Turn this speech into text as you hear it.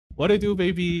What it do,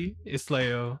 baby? It's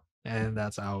Leo, and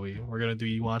that's Aoi. We're gonna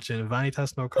be watching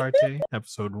VANITAS no CARTE,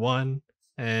 episode 1.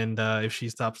 And if she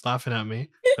stops laughing at me,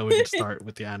 then we can start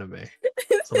with the anime.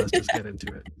 So let's just get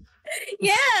into it.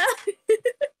 Yeah.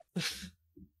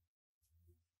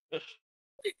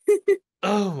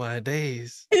 Oh my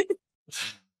days.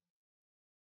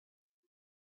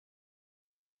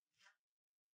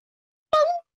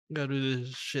 Gotta do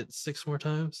this shit 6 more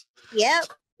times. Yep.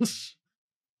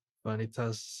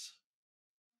 VANITAS.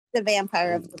 The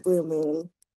vampire of the blue moon.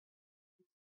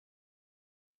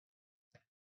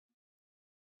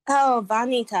 Oh,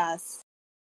 Vanitas.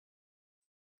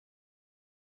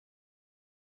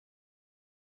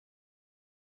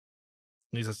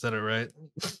 At least I said it right.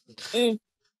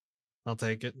 I'll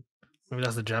take it. Maybe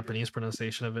that's the Japanese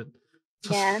pronunciation of it.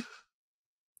 Yeah.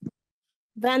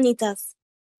 Vanitas.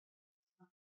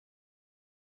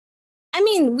 I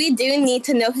mean, we do need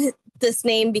to know this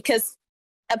name because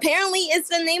apparently it's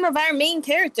the name of our main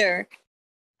character.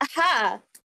 Aha.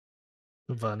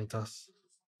 VANITAS.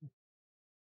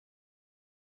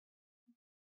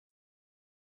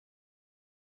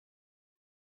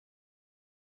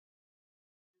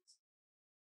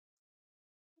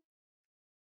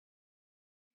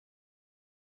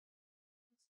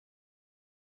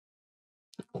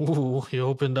 Ooh, he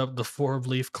opened up the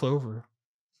 4-leaf clover.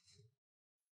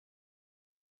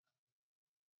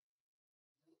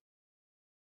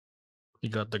 He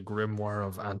got the grimoire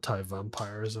of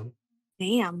anti-vampirism.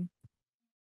 Damn.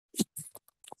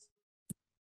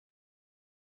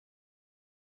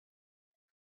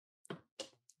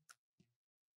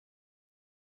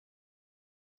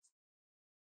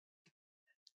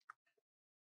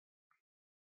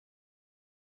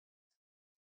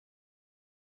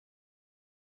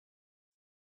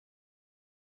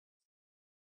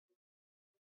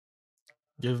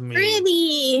 Give me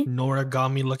Pretty.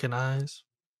 Noragami looking eyes.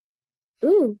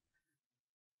 Ooh.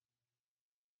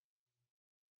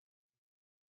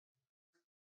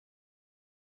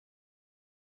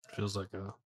 Feels like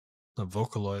a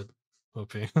Vocaloid.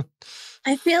 Okay.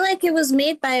 I feel like it was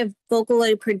made by a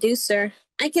Vocaloid producer.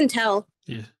 I can tell.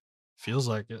 Yeah, feels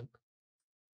like it.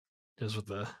 Just with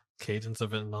the cadence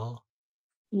of it and all.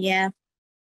 Yeah.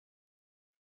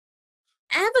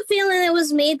 I have a feeling it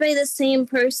was made by the same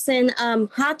person,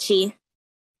 Hachi.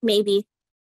 Maybe.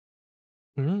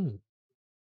 Mm.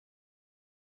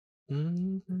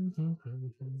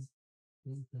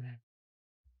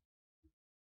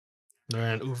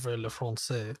 They're an ouvre le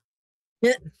français.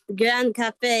 Grand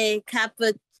Cafe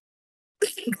Caput.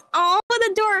 Oh, what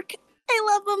a dork. I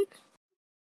love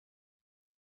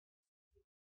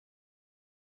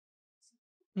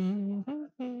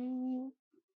him.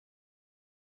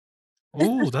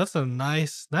 Oh,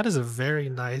 that is a very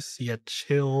nice yet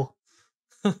chill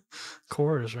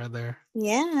chorus right there.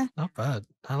 Yeah. Not bad.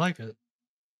 I like it.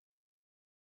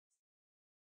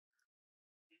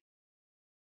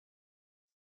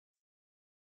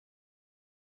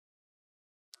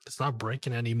 It's not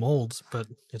breaking any molds, but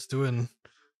it's doing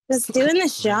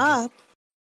its job.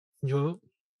 Yo.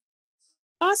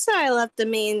 Also, I love the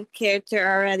main character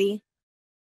already.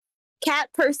 Cat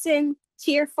person,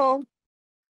 cheerful.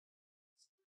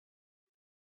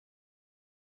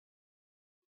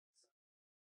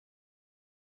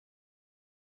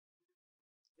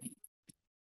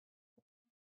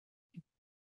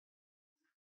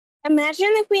 Imagine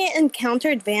if we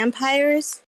encountered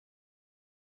vampires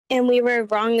and we were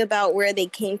wrong about where they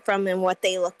came from and what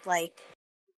they looked like.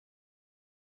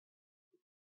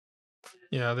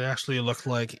 Yeah, they actually look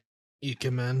like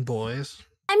Ikemen boys.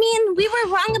 I mean, we were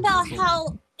wrong about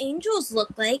how angels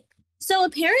look like. So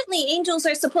apparently angels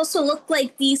are supposed to look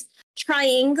like these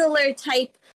triangular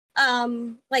type,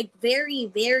 like very,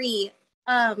 very,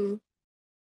 they're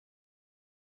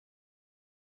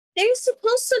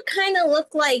supposed to kind of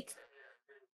look like,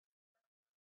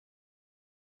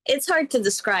 it's hard to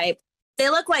describe. They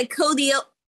look like Code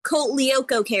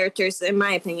Lyoko characters, in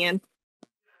my opinion.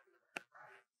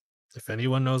 If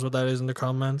anyone knows what that is in the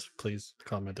comments, please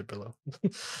comment it below.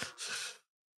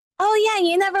 Oh yeah,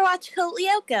 you never watched Code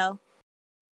Lyoko?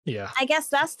 Yeah. I guess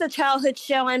that's the childhood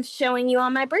show I'm showing you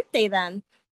on my birthday then.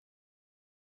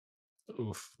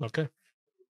 Oof. Okay.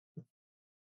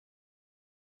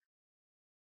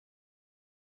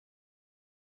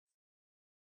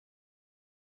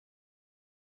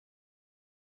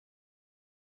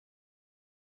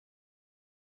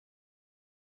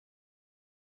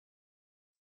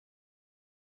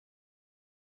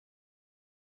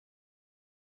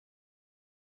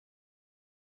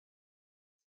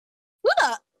 What?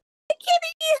 A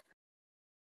kitty?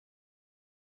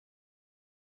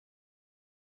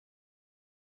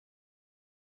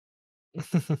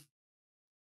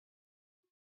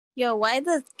 Yo, why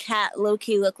does cat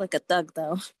low-key look like a thug,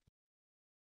 though?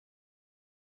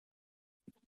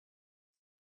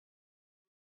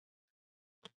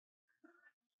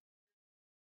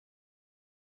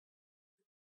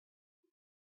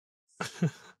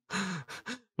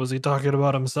 Was he talking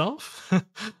about himself?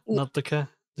 Not the cat.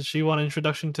 Did she want an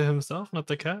introduction to himself, not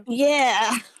the cat?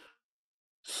 Yeah.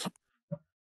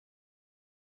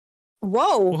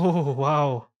 Whoa. Oh,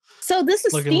 wow. So this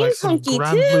is Looking like some steampunky,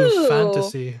 Grand Blue too.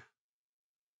 Fantasy.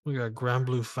 We got Grand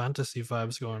Blue Fantasy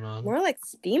vibes going on. More like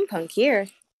steampunk here.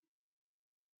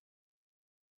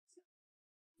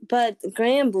 But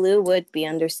Grand Blue would be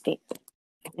under steam.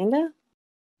 Kinda?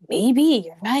 Maybe,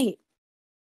 you're right.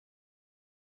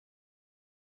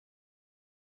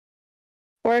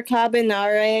 Or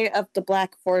Cabinare of the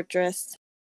Black Fortress.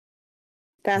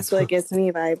 That's what gives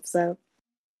me vibes, though.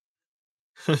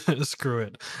 Screw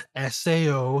it.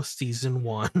 SAO Season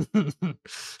 1.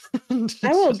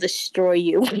 I will destroy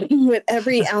you with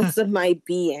every ounce of my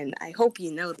being. I hope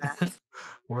you know that.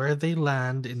 Where they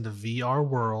land in the VR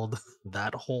world,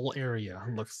 that whole area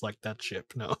looks like that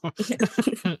ship. No.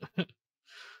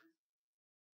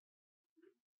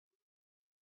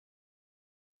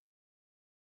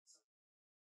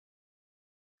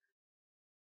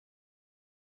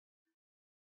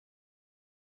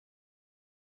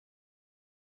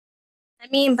 I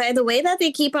mean, by the way that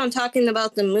they keep on talking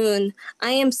about the moon,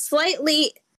 I am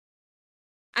slightly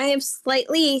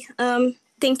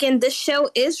thinking this show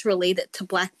is related to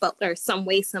Black Butler some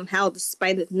way, somehow,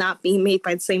 despite it not being made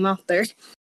by the same author.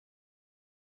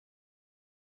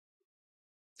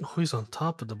 Oh, he's on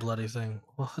top of the bloody thing.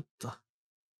 What the?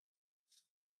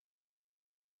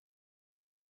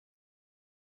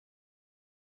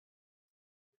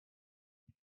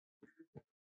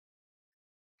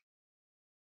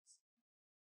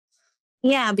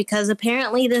 Yeah, because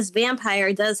apparently this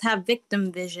vampire does have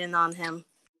victim vision on him.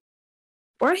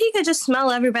 Or he could just smell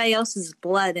everybody else's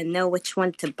blood and know which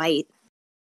one to bite.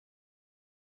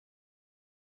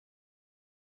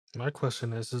 My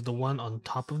question is the one on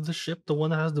top of the ship the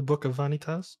one that has the Book of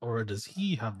Vanitas? Or does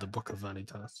he have the Book of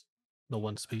Vanitas? The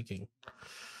one speaking.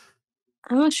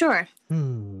 I'm not sure.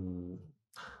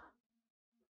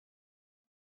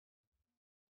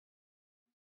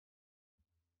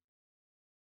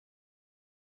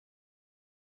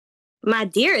 My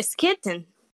dearest kitten.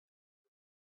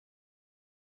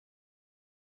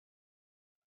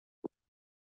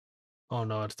 Oh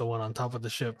no, it's the one on top of the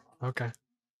ship. Okay.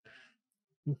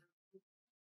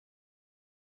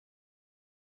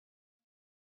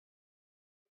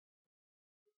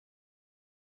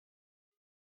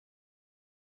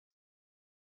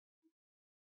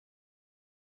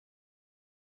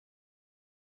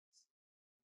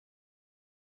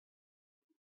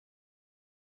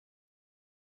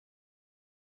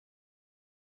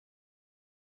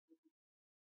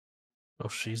 Oh,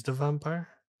 she's the vampire?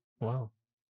 Wow.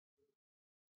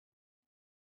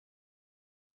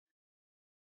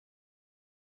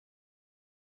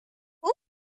 Oh.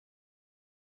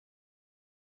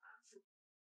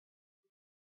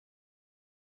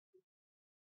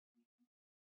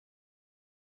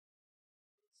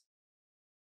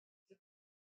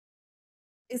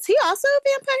 Is he also a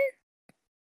vampire?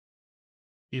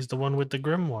 He's the one with the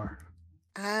grimoire.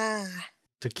 Ah.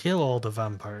 To kill all the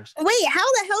vampires. Wait, how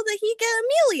the hell did he get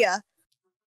Amelia?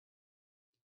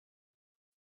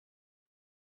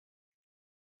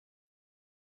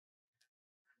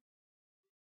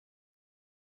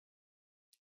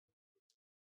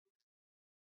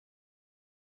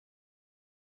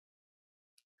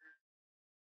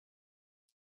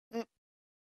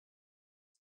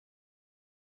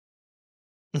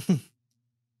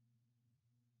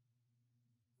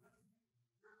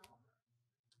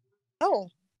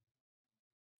 Oh.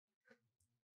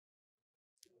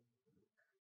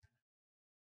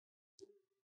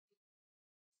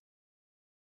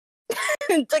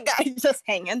 The guy just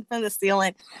hanging from the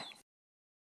ceiling.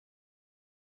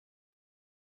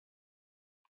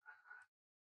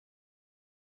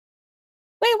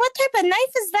 Wait, what type of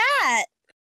knife is that?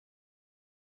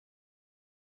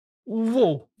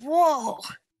 Whoa. Whoa.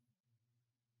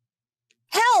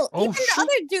 Hell, Oh, even shit. the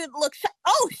other dude looks...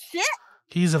 Oh, shit!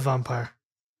 He's a vampire.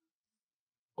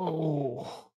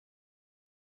 Oh.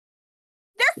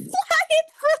 They're flying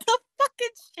through the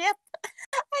fucking ship.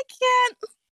 I can't.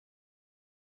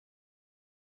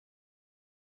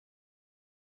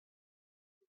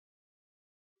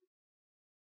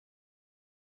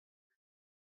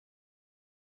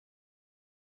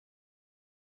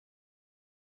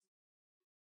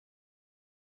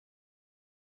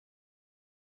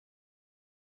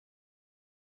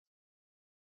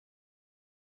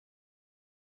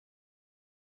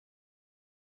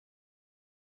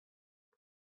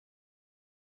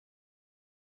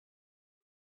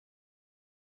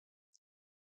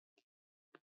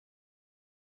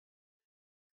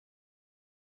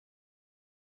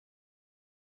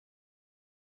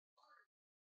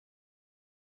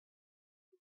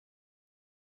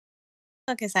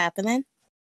 What is happening?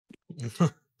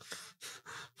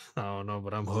 I don't know,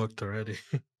 but I'm hooked already.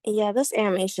 Yeah, this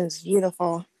animation's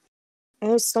beautiful.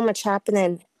 There's so much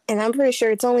happening, and I'm pretty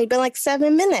sure it's only been like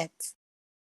 7 minutes.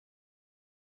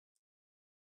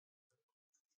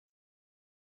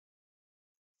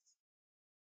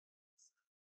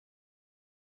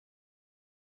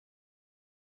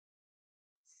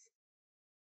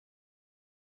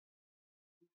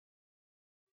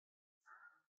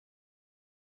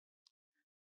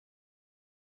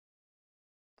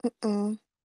 Mm-mm.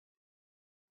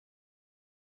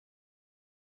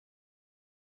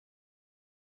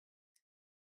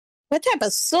 What type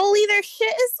of soul eater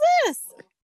shit is this?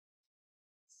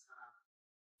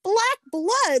 Black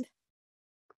blood?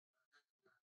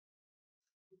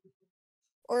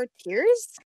 Or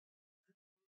tears?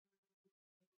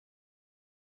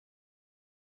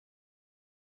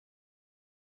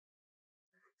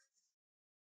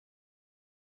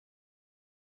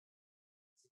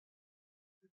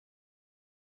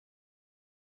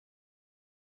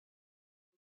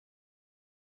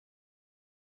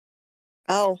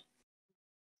 Oh.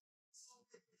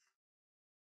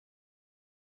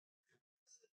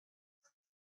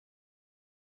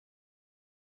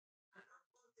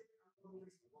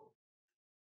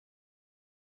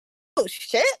 Oh,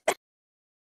 shit.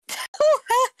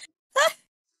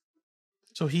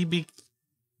 So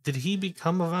did he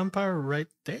become a vampire right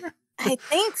there? I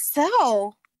think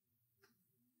so.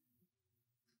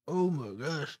 Oh my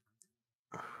gosh.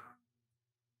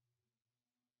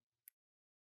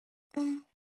 Mm.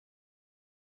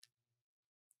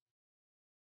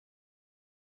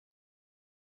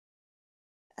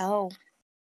 Oh.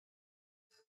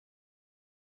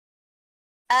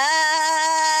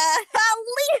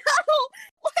 Leo!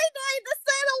 Why did I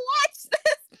decide to watch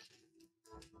this?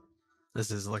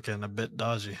 This is looking a bit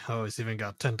dodgy. Oh, it's even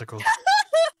got tentacles.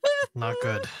 Not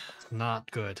good. Not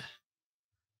good.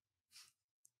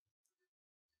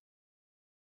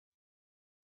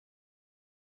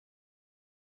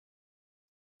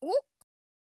 Ooh.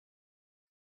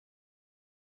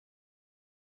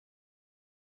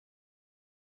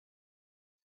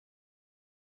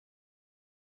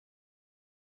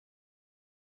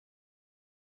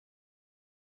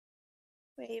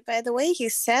 Wait, by the way he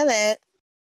said it,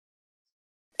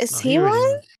 is No, he already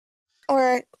one? knew.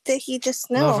 Or did he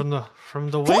just No, know? from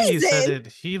the way he said Poison! it,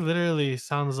 he literally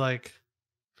sounds like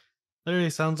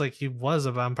he was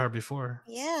a vampire before.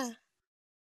 Yeah.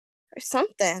 Or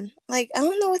something. Like, I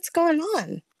don't know what's going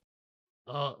on.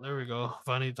 Oh, there we go.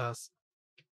 Vanitas.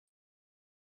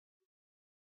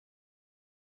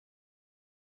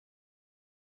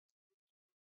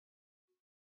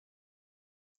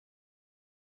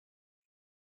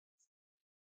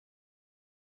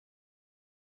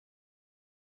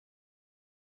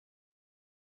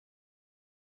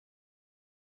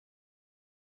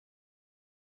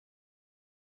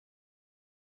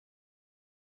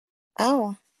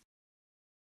 Oh.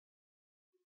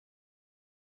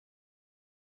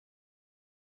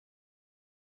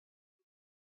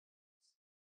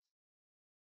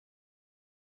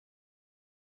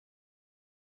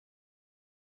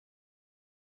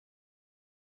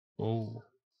 Oh.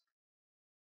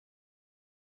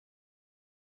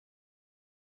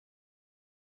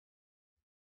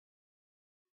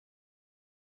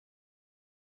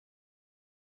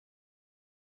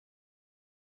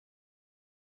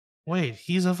 Wait,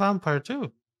 he's a vampire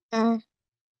too. Mm.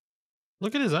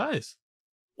 Look at his eyes.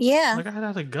 Yeah. The guy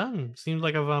had a gun. Seems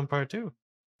like a vampire too.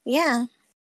 Yeah.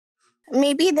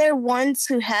 Maybe they're ones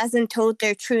who hasn't told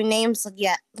their true names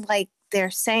yet, like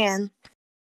they're saying.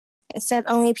 It said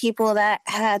only people that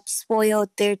had spoiled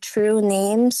their true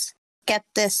names get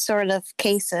this sort of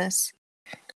cases.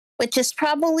 Which is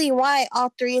probably why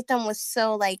all three of them was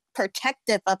so like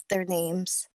protective of their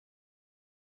names.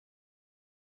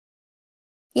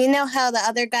 You know how the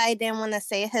other guy didn't want to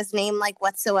say his name like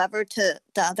whatsoever to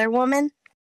the other woman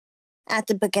at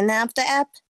the beginning of the app?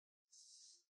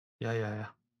 Yeah.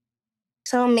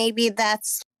 So maybe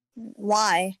that's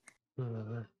why.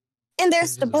 Uh, And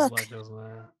there's the Pages of book. blood goes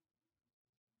there.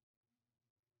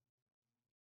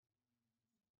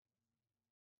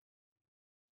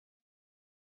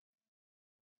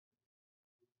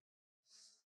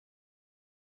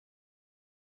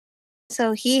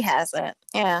 So he has it.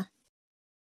 Yeah.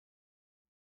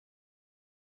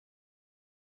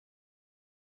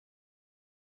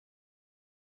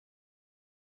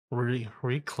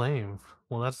 Reclaim.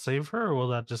 Will that save her or will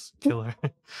that just kill her?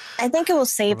 I think it will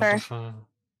save What the her. fuck?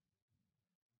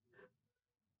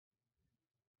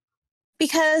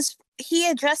 Because he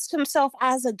addressed himself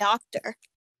as a doctor.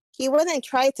 He wouldn't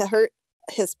try to hurt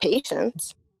his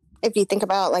patients. If you think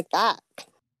about it like that.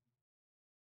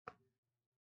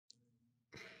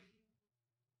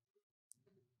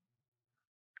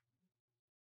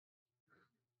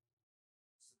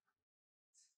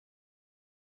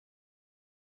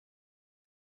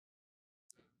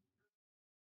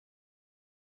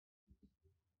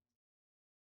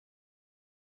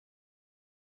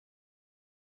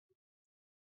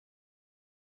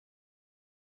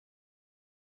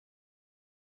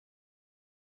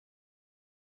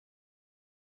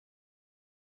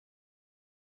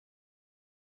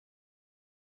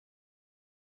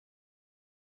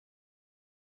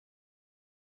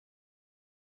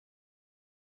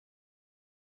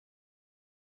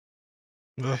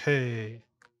 Oh, hey.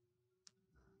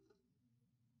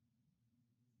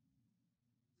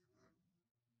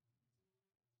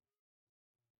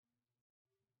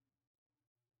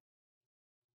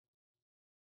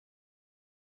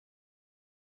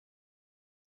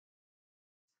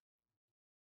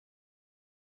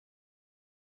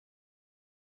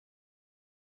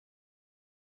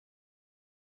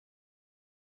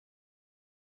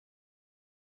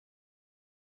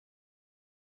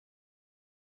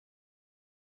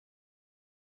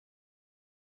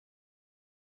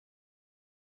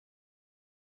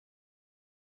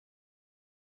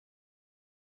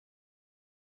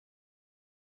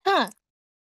 Huh.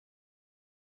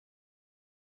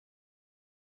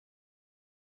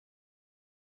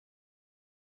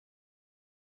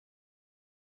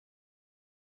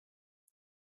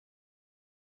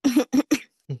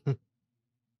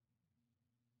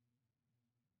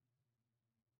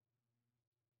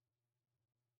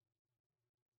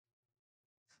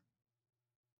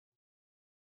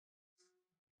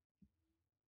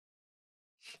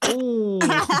 Ooh.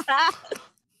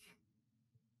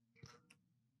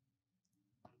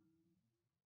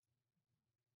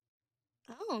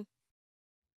 Oh.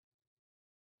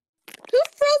 Who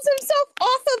throws himself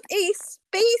off of a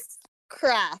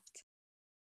spacecraft?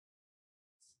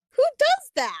 Who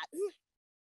does that?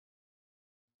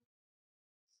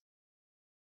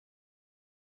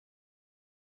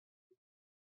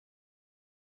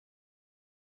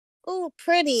 Oh,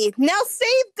 pretty. Now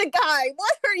save the guy.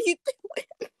 What are you doing?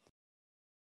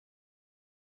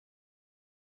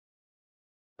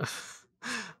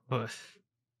 What?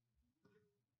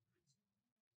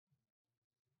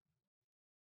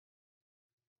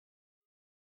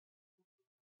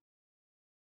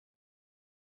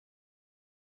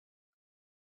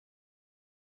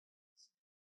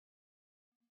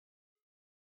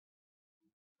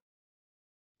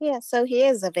 Yeah, so he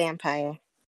is a vampire.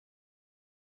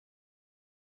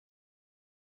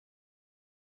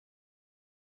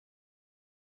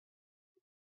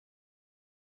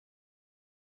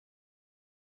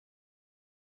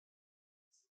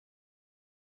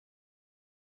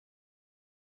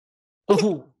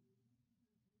 Oh.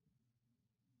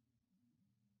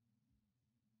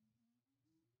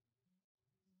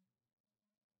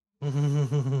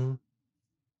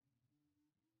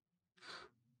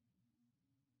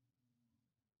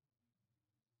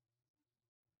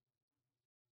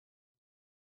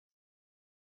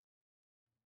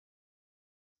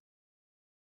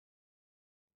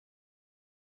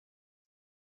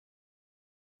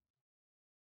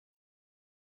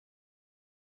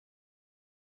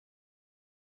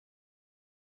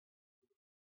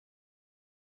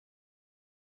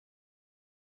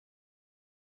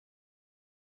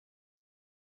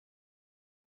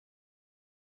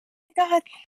 God.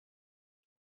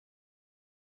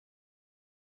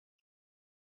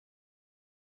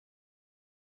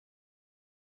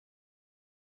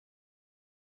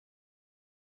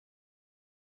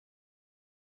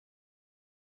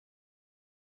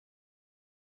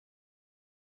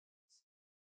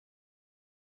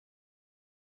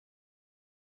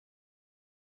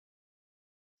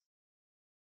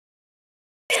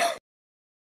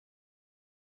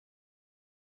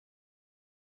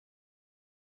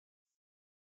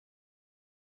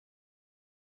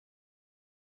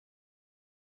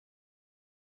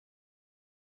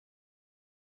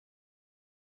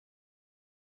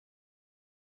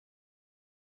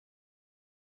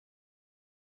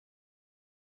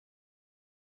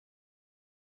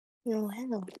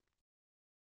 Wow.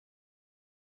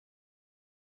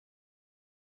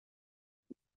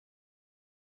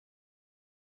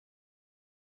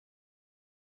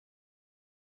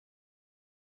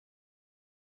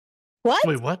 What?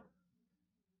 Wait, what?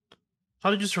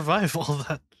 How did you survive all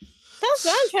that? That's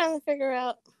what I'm trying to figure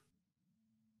out.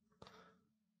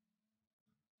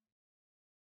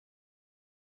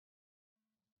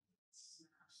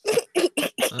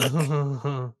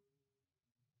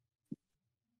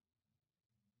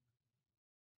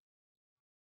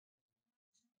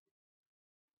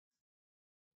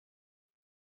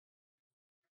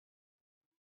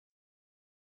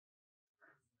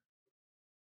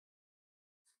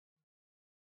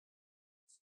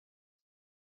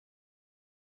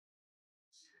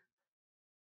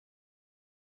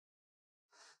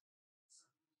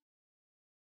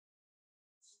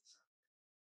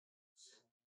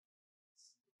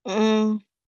 Mm.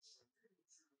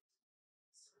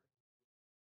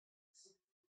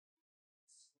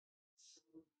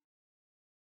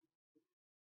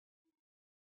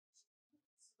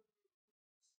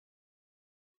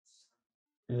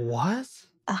 What?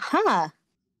 Uh-huh.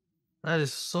 That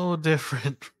is so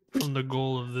different from the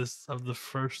goal of the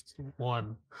first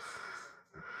one.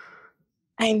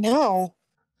 I know.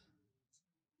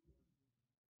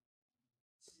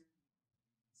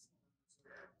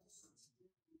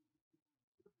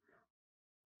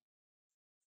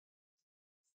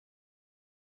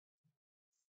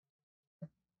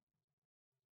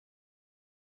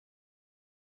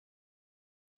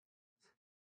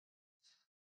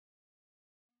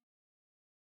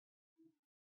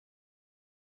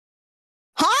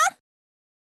 Huh?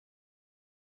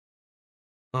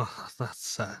 Oh, that's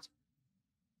sad.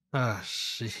 Ah,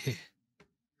 shit.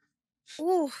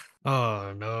 Oof.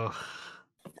 Oh no.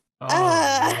 Oh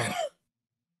Uh,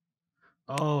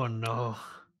 no. Oh no.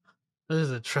 This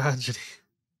is a tragedy.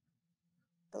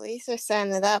 at least they're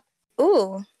setting it up.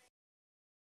 Ooh.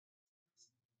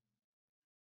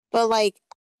 But like,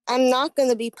 I'm not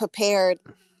gonna be prepared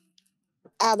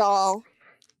at all.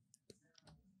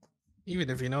 Even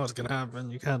if you know what's gonna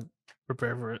happen, you can't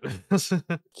prepare for it.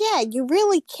 Yeah, you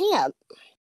really can't.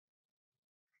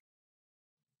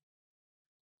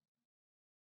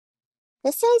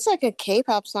 This sounds like a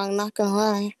K-pop song, not gonna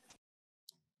lie.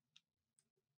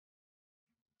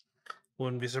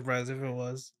 Wouldn't be surprised if it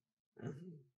was.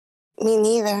 Me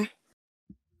neither.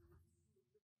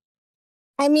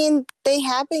 I mean, they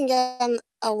have been getting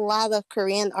a lot of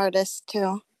Korean artists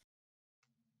too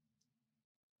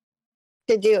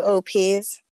to do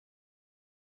OPs.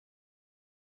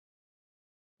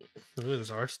 Look at this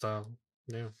art style.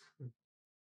 Yeah.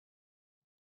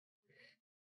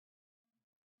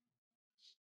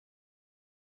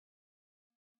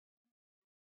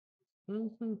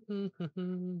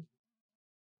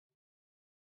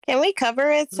 Can we cover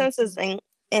it since it's in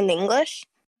English?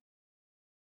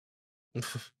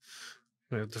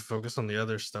 We have to focus on the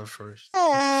other stuff first.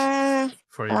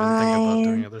 Before you even think about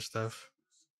doing Fine. other stuff.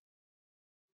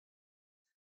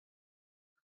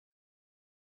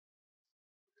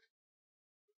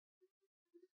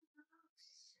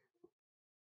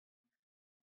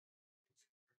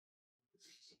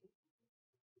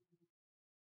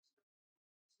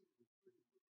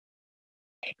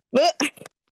 But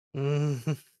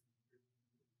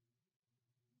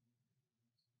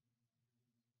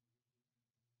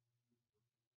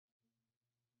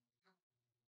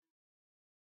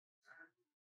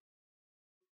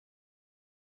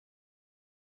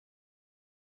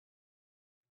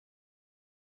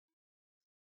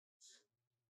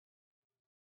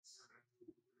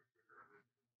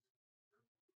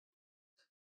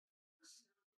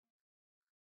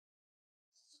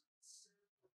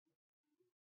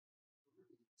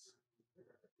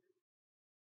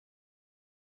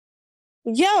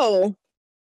yo,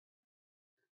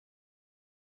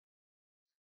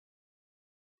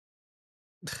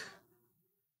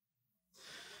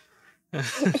 All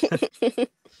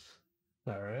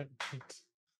right.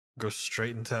 Go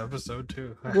straight into episode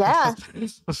 2. yeah,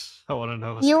 I want to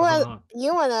know what's going on.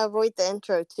 you want to avoid the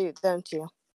intro too, don't you?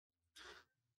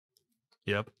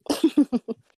 Yep.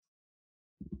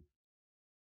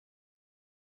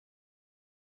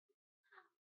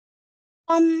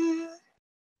 um,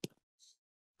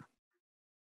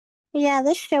 yeah,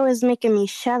 this show is making me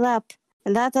shut up,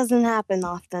 and that doesn't happen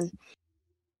often.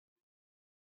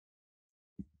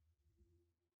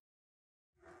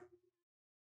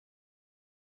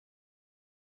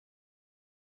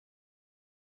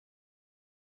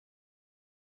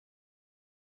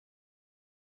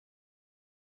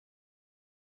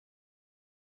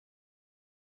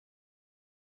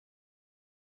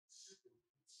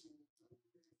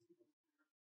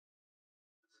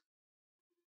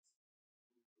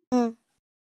 Mm.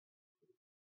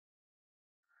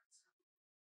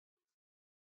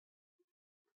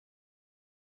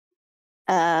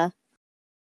 Uh,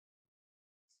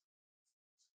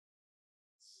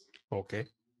 Okay.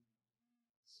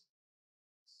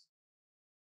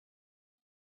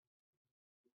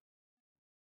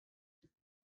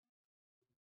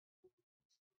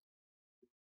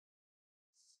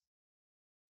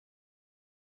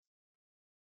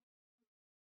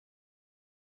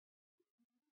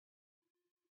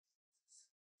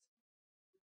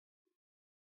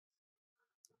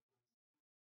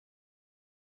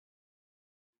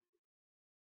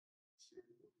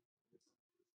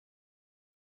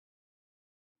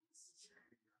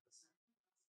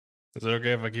 Is it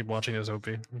okay if I keep watching this OP?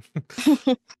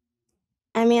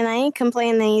 I mean, I ain't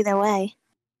complaining either way.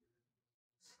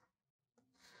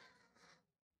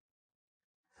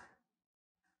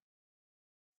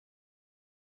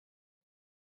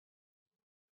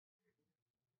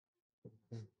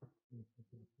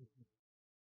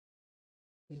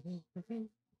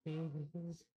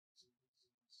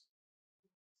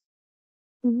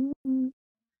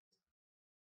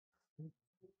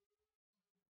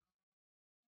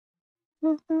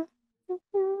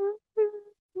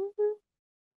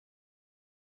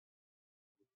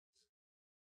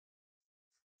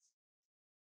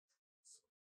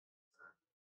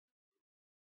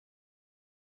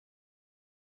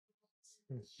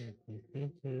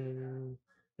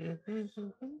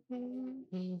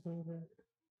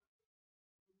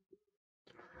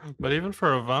 But even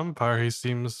for a vampire, he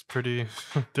seems pretty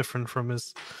different from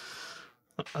his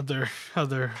other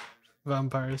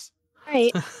vampires.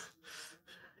 Right.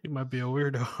 He might be a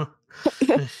weirdo.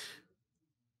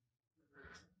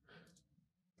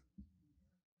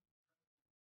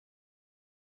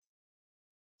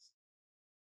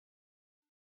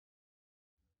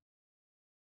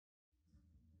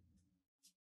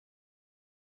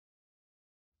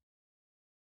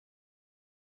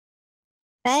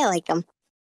 I like him.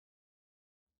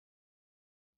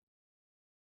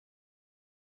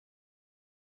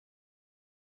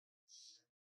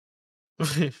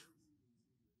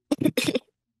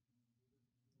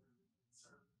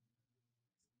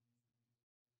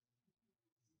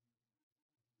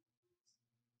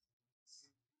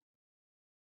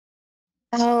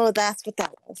 Oh, that's what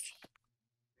that was.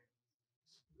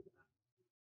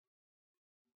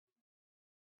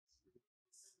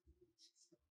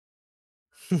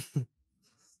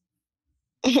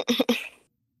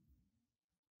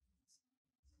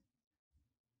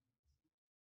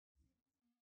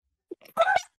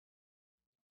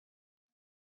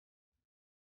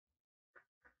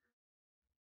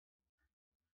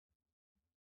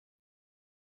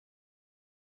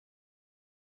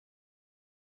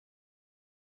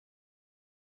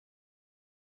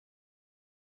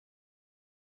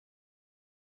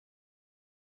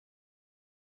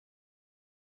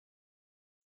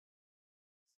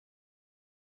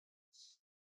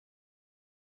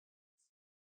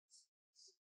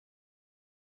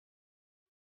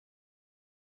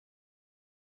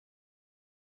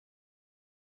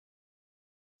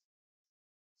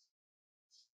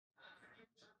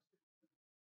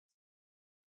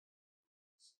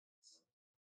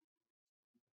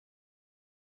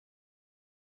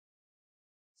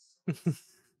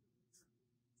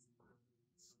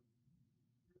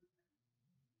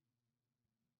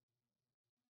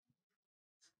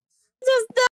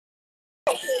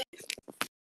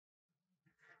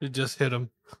 It just hit him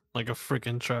like a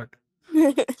freaking truck.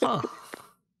 Huh.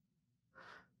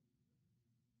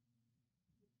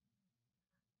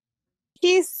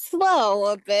 He's slow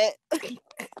a bit.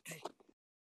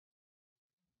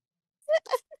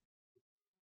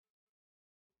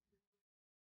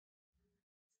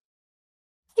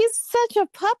 He's such a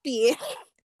puppy.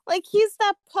 Like he's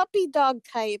that puppy dog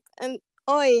type. And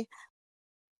oi.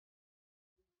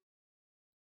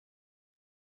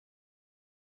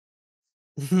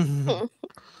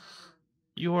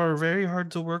 You are very hard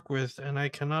to work with, and I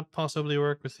cannot possibly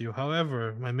work with you.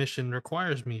 However, my mission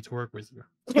requires me to work with you.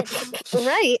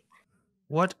 Right.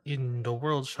 What in the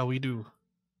world shall we do?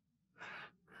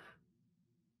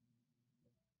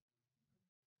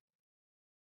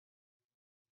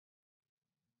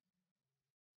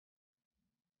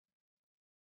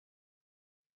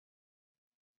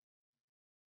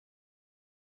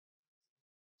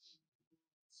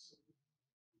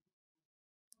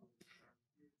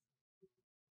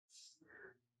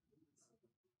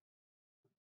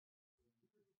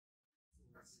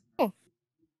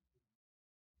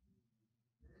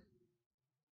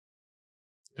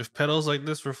 If pedals like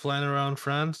this were flying around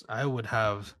France, I would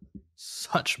have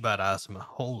such bad asthma.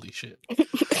 Holy shit.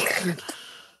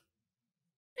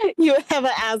 You have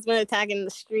an asthma attack in the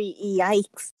street.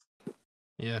 Yikes.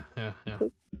 Yeah.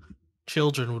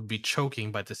 Children would be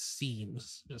choking by the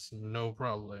seams. Just no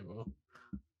problemo.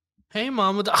 Hey,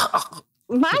 mom.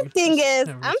 My thing is,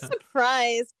 Every I'm time.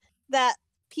 surprised that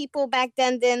people back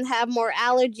then didn't have more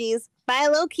allergies. But I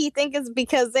low key think it's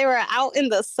because they were out in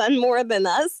the sun more than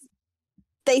us.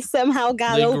 They somehow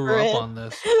got They over grew up it. on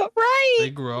this. Right. They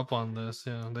grew up on this.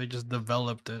 Yeah, they just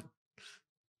developed it.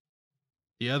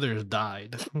 The others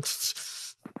died.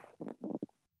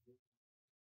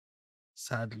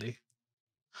 Sadly.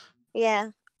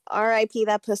 Yeah. R.I.P.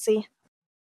 that pussy.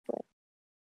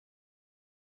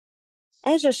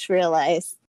 I just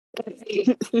realized.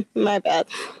 My bad.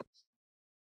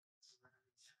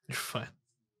 You're fine.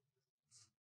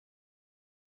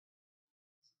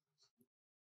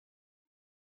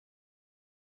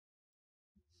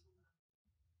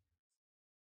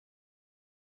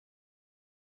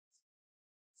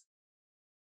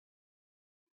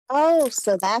 Oh,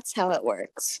 so that's how it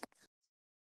works.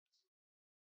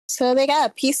 So they got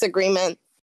a peace agreement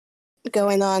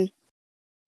going on.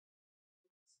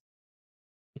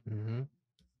 Mm-hmm.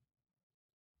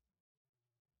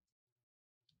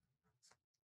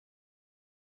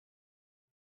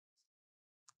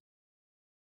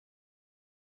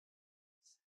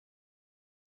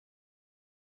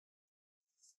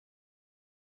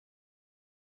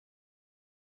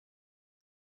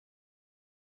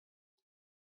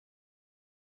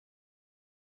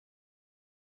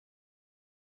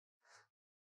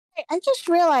 I just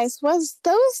realized, was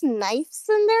those knives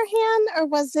in their hand or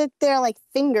was it their like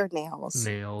fingernails?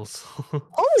 Nails.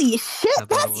 Holy shit, I thought it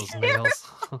that's was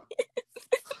nails.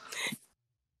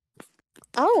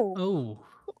 oh. Oh,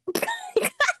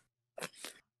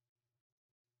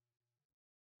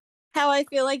 How I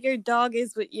feel like your dog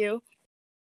is with you.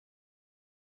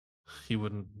 he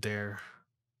wouldn't dare.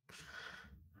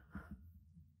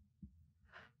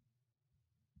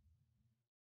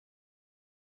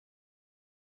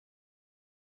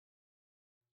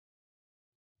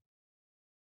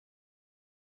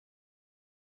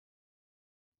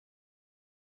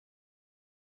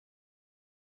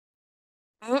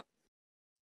 Mm.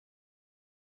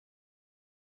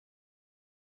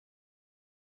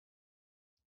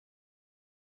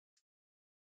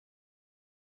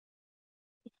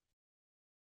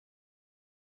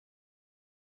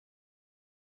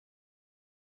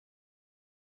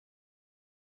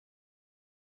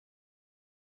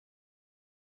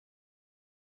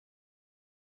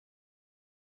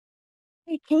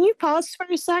 Hey, can you pause for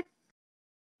a sec?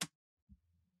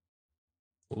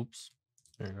 Oops.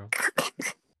 There you go.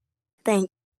 Thank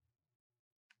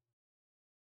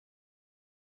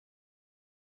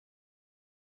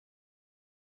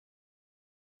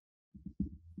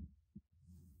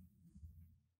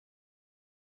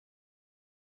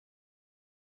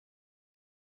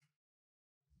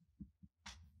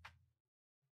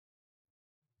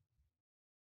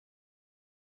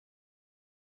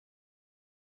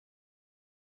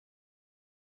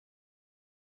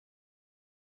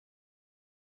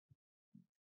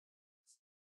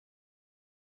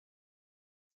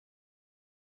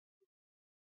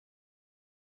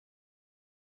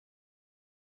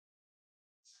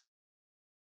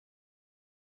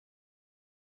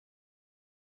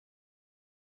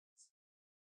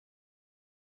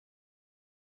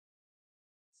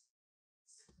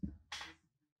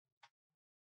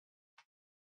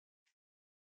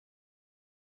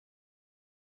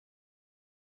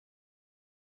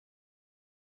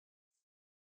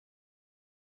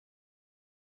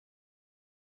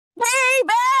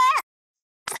baby!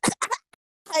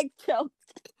 I choked.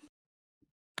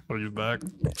 Are you back?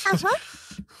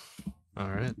 Uh-huh. All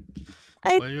right.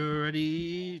 I Well, you're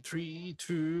ready. 3,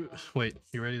 2. Wait,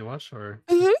 you ready to watch or?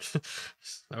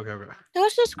 mm-hmm. Okay. I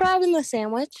was just grabbing the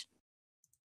sandwich.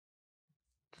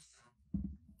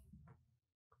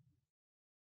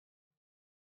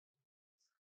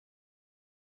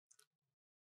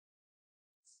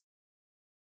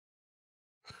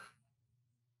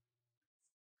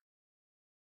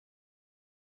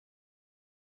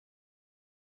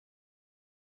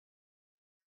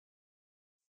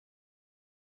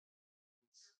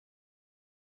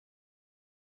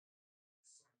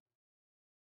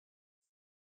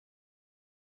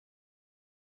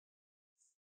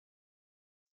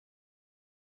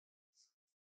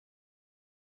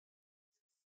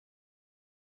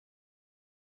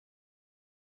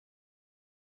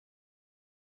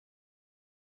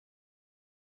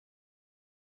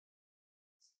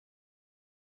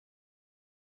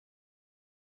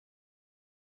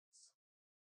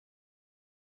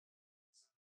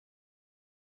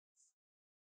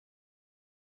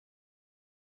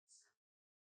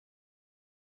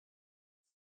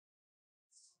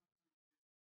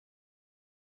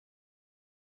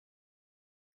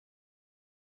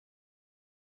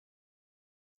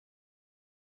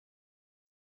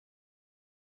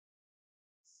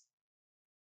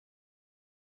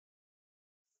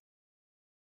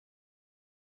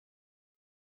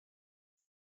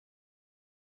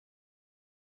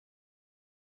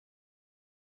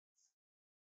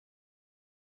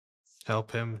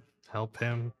 Help him. Help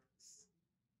him.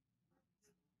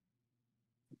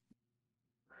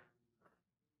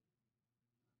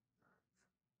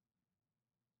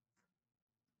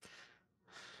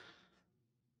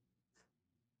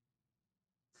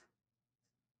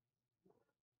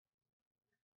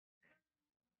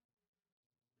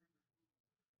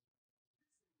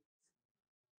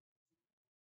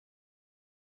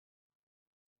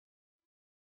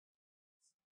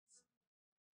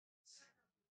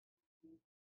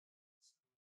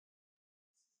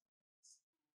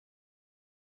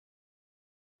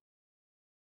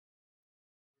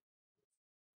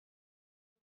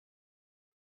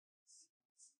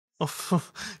 Oh,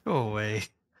 go away.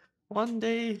 One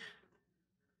day.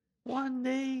 One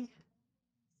day.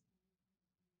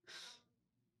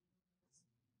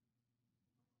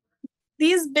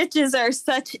 These bitches are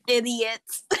such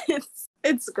idiots.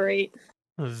 It's great.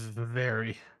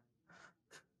 Very.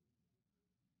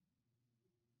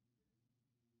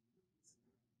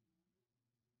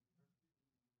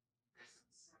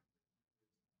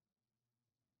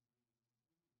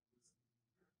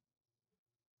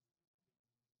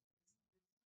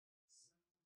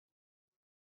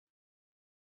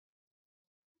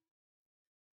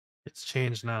 It's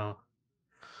changed now.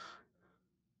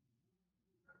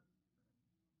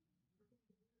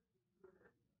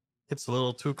 It's a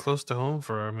little too close to home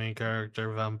for our main character,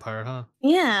 Vampire, huh?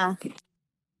 Yeah.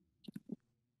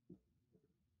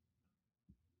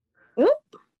 Oop.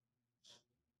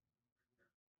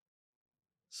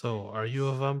 So, are you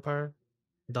a vampire,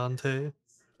 Dante?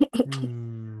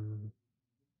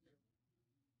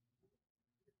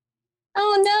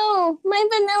 Oh no, my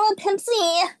vanilla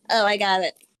Pepsi. Oh, I got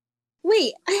it.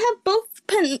 Wait, I have both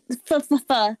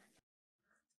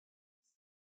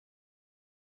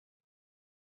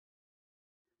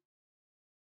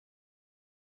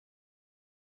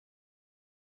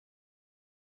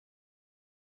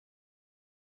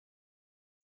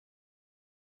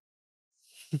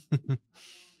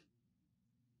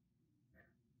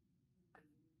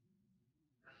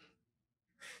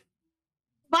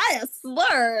by a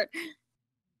slur.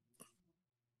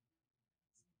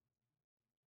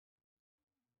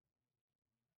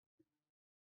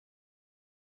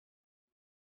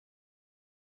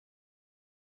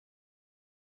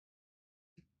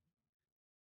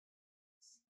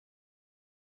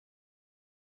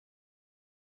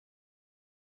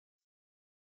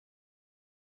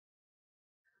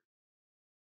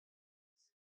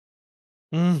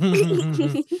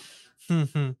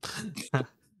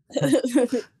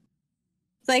 It's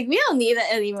like, we don't need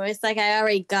it anymore. It's like, I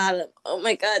already got it. Oh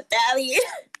my god, daddy.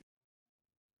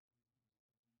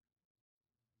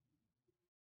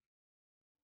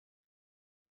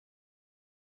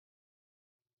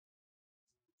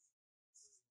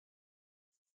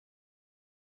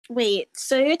 Wait,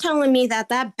 so you're telling me that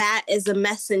that bat is a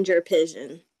messenger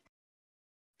pigeon?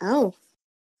 Oh.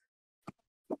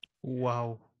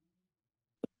 Wow.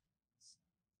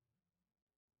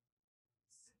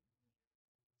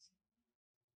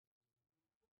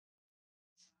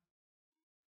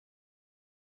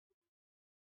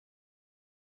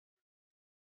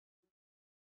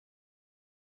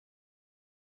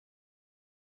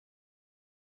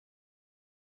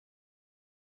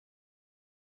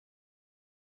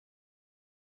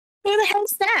 Who the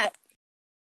hell's that?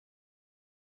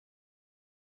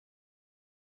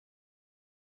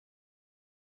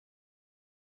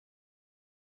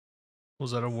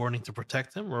 Was that a warning to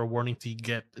protect him or a warning to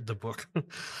get the book?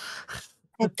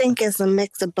 I think it's a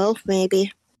mix of both,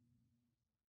 maybe.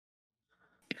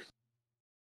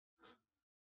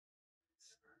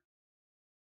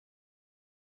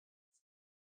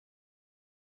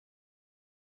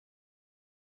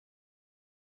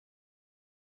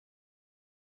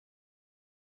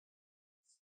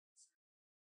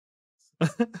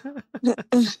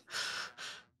 Just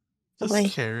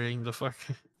Wait. carrying the fuck.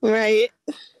 Right.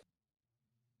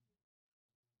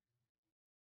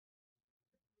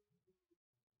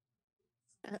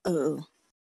 Uh-oh.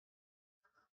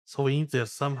 So we need to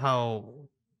somehow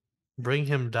bring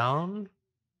him down,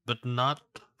 but not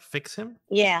fix him?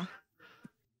 Yeah.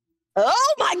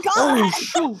 Oh my god! Oh,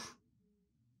 shoot!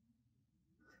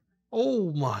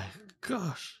 Oh my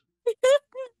gosh.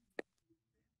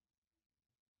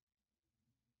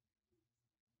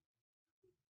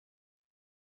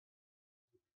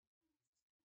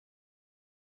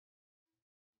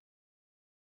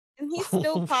 And he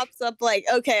still pops up like,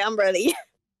 okay, I'm ready.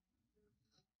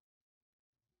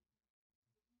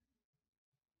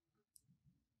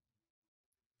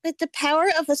 With the power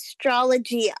of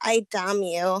astrology, I damn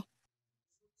you.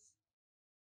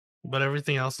 But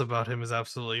everything else about him is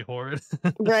absolutely horrid.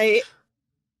 Right.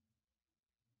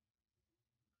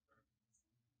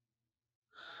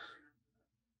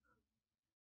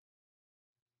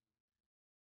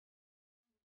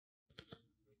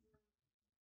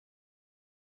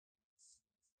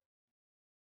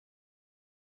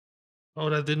 Oh,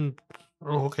 that didn't.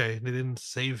 Oh, okay. They didn't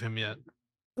save him yet.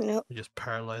 Nope. They just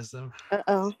paralyzed him.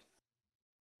 Uh-oh.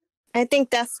 I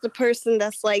think that's the person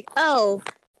that's like, oh,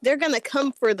 they're gonna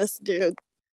come for this dude.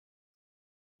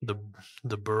 The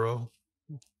the burrow.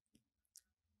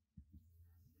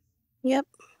 Yep.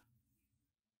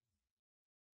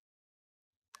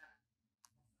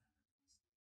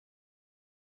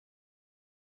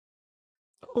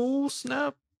 Oh,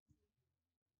 snap.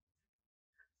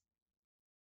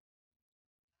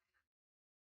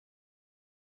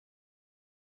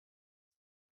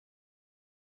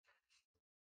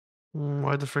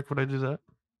 Why the frick would I do that?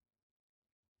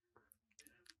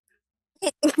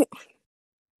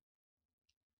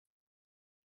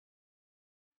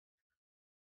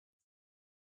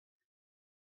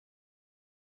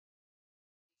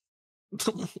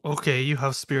 Okay, you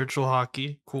have spiritual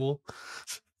hockey. Cool.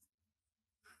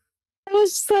 It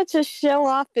was such a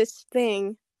show-offish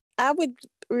thing. I would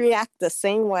react the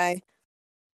same way.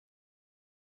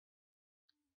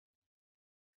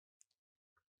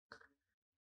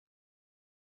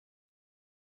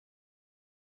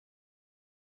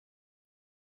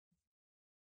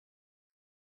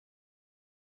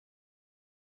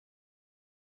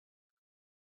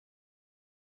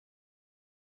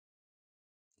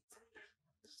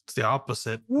 It's the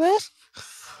opposite. What?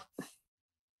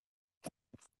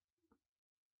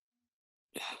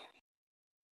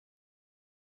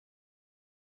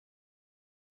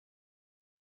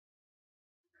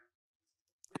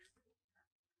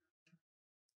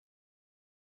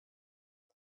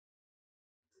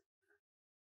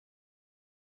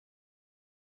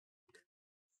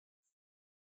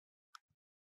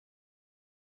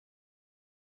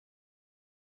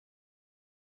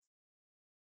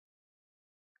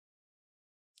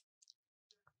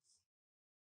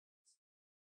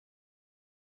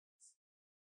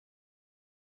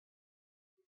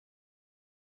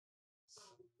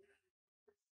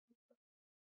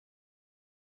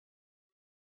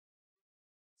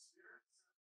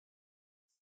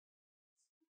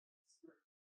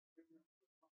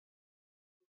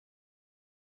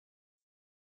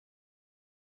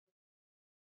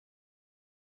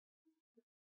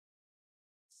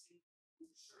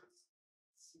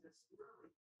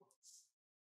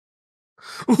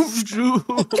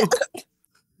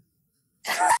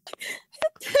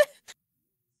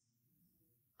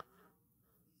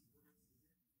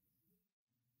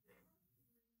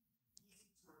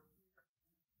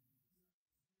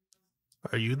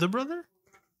 Are you the brother?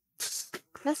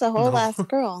 That's a whole No. ass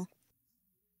girl.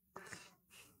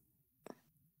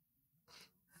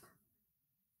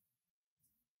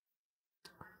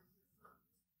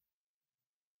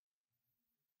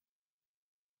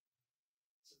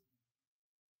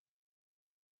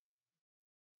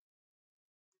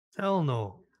 Hell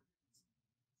no.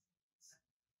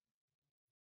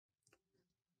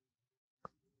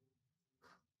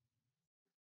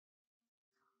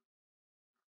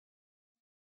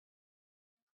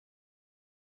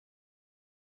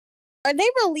 Are they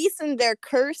releasing their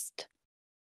cursed?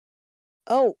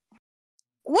 Oh,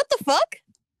 what the fuck?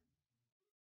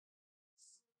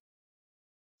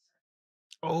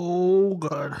 Oh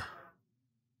god.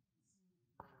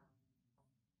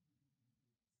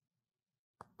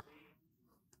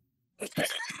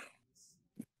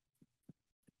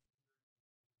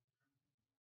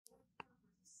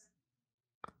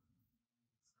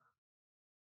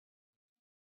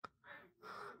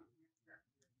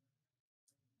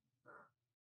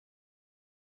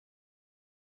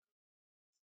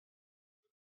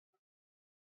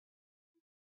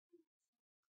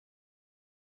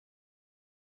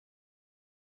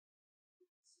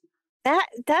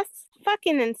 That's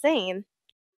fucking insane.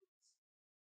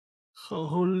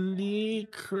 Holy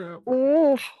crap.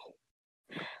 Ooh.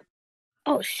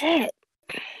 Oh shit.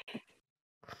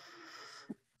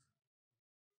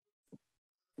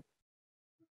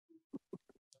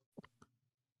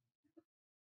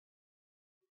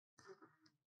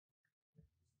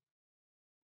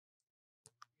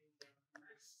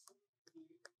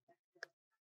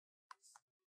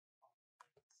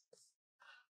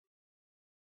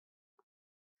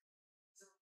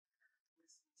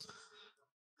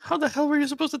 How the hell were you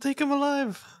supposed to take him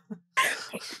alive?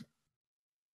 It's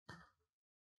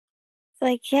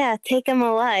like, yeah, take him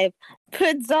alive.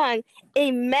 Puts on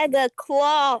a mega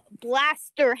claw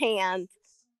blaster hand.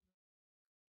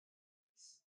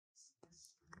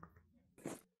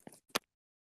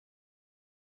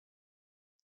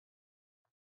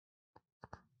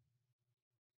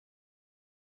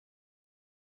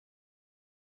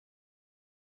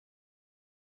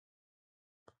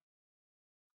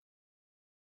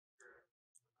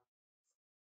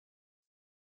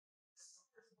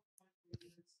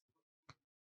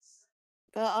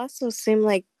 But it also seemed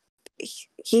like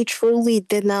he truly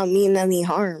did not mean any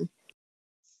harm.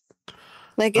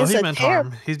 Like, No, it's he a meant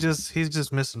harm. He's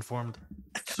just misinformed.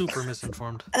 Super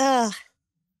misinformed. I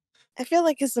feel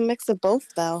like it's a mix of both,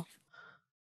 though.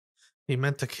 He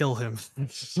meant to kill him.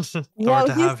 Or No,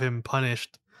 to have him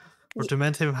punished or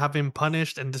to have him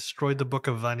punished and destroy the book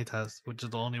of Vanitas, which is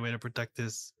the only way to protect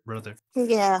his brother.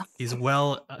 Yeah. He's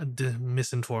well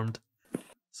misinformed.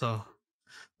 So,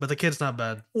 but the kid's not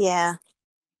bad. Yeah.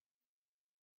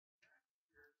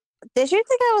 Did you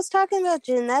think I was talking about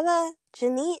Janette?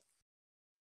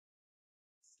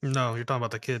 No, you're talking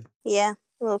about the kid. Yeah,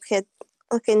 little kid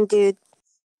looking dude.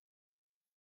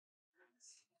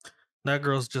 That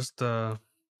girl's just a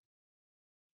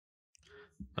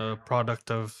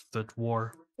product of the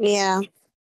war. Yeah.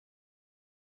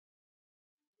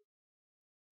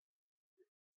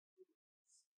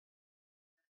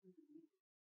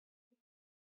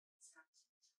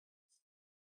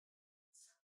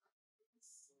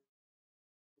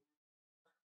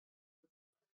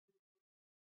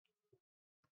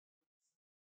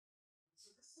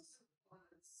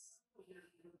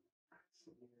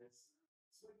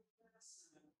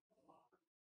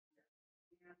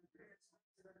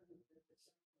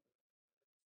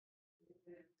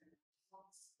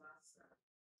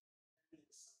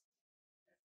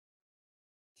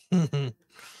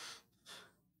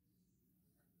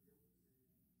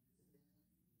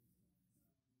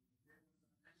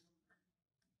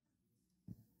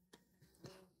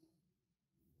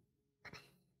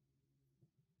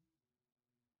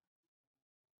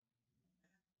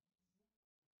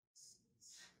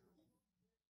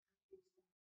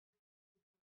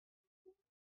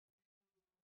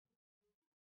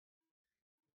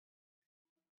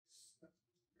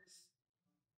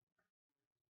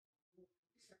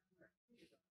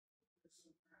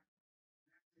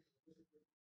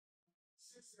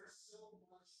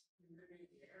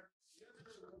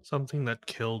 Something that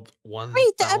killed Wait,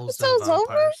 the 1,000 episode's over?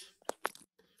 vampires.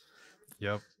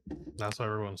 Yep. That's why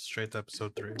we're going straight to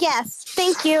episode 3. Yes,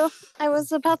 thank you. I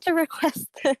was about to request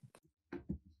it.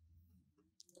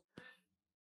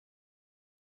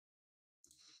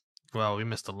 Wow, we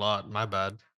missed a lot. My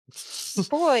bad.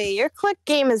 Boy, your click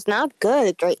game is not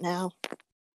good right now.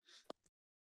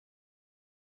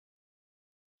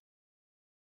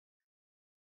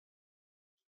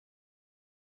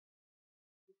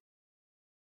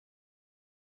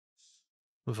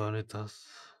 Vanitas.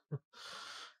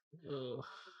 Ugh.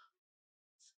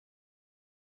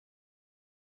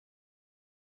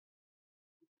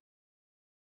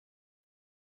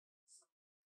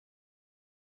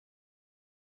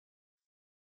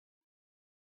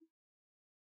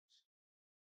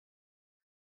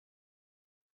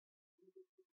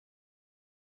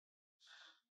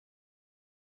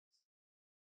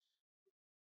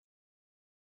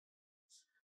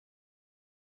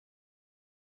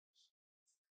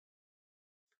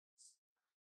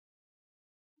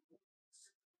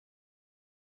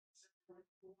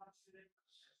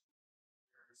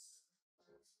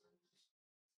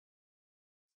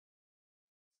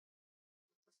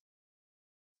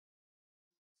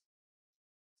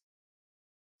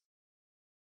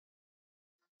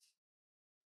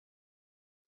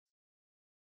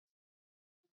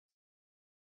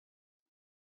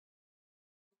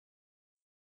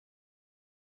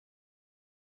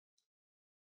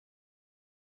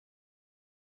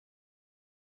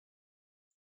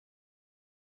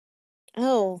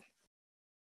 Oh.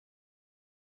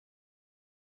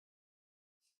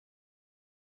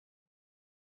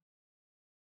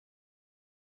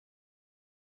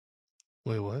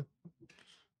 Wait, what?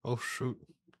 Oh, shoot.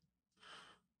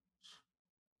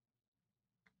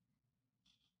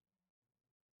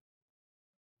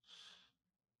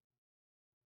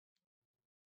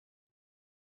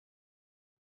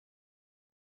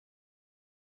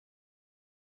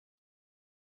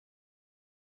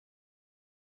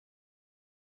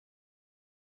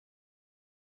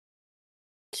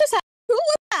 Just who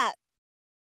was that?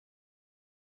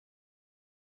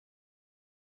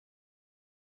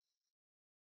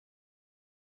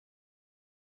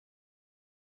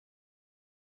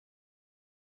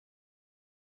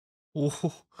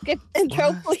 Ooh, Get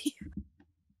intro, what? please.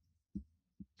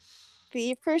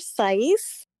 Be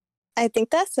precise. I think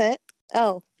that's it.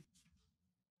 Oh.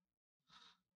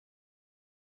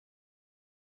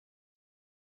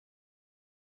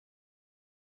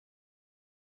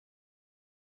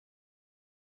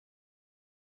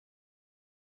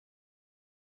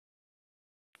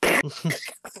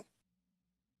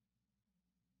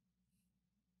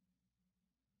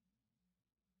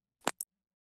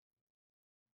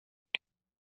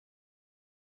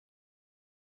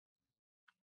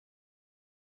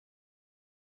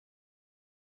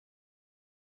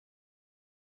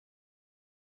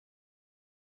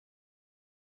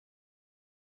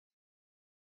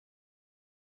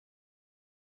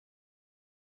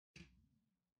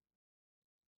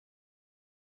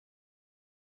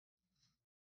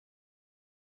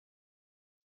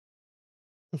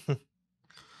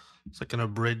 It's like an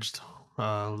abridged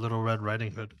Little Red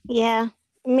Riding Hood. Yeah,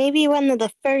 maybe one of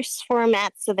the first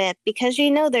formats of it, because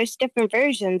you know there's different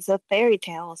versions of fairy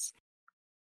tales.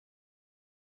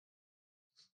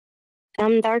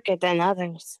 Some darker than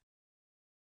others.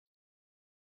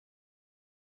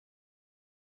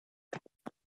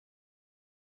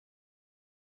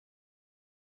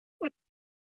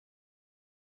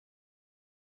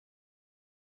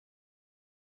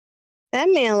 That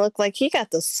man looked like he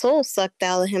got the soul sucked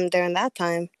out of him during that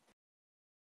time.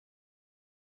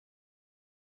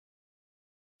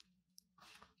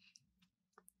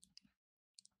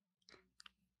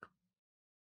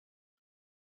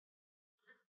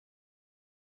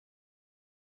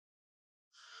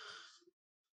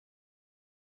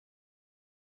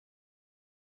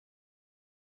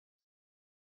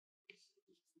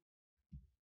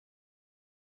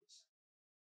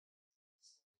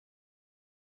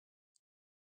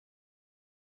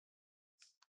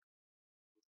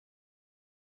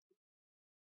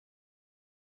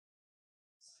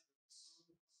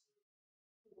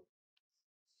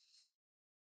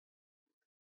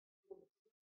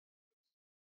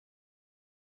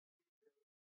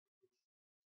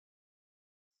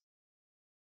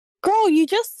 Girl, you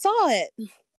just saw it.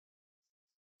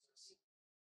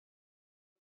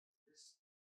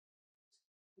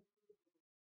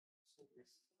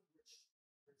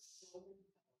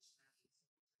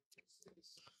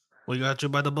 We got you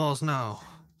by the balls now.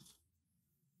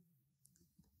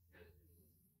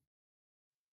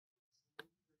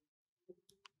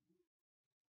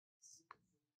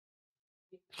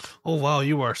 Oh wow,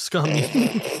 you are scummy.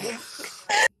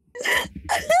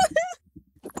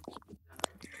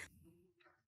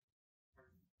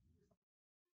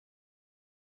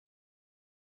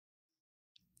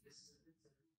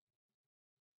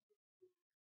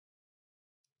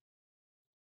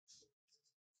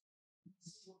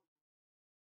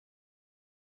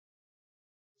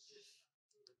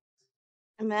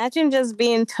 Imagine just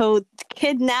being told,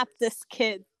 kidnap this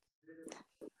kid.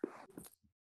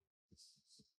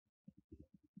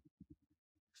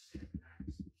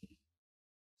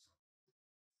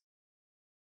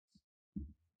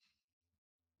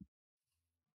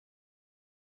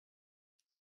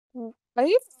 Are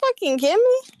you fucking kidding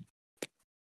me?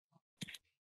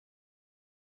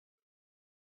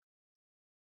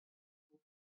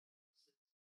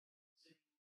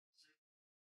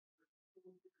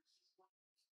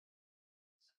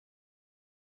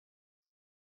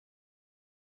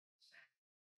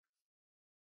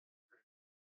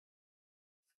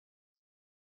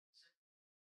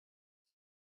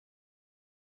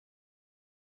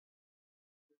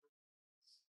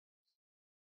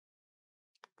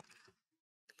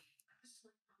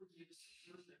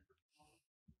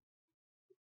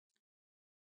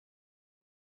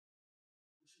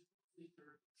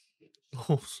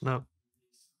 Oh snap.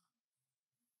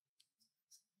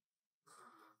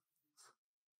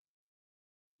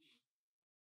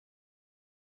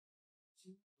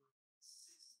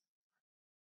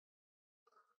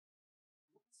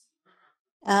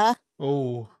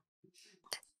 Oh.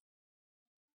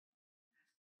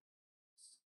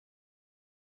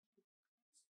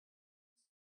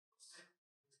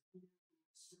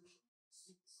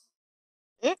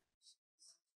 Mm.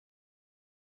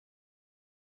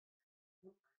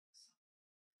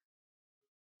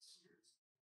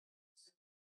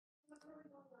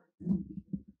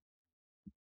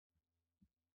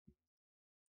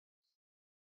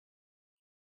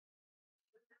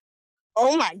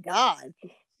 Oh my god.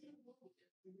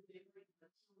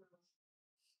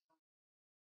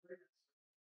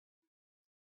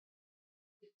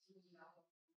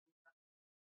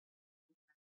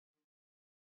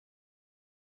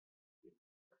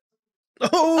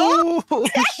 Oh,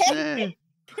 shit.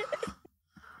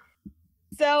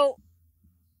 So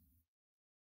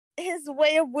his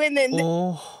way of winning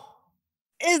Oh.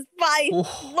 is by Oh.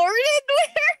 flirting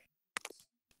with her.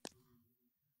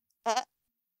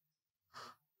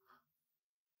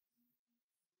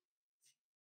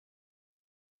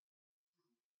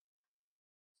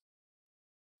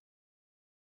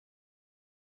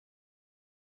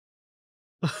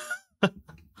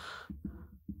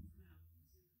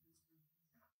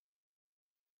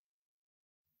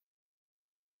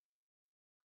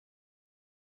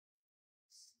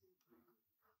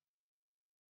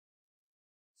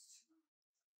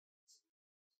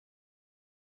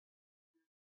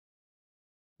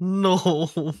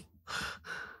 No.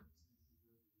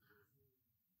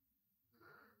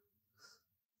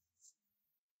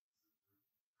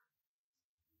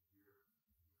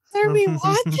 Are we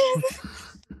watching?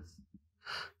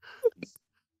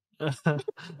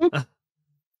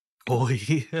 Boy.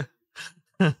 He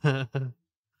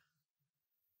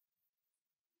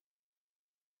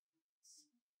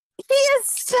is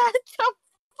such a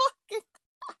fucking.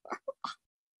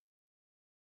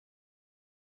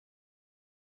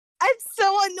 I'm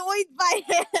so annoyed by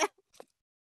him.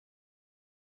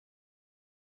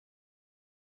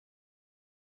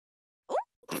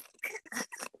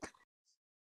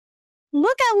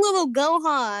 Look at little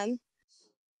Gohan.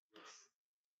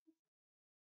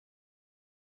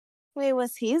 Wait,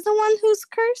 was he the one who's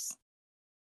cursed?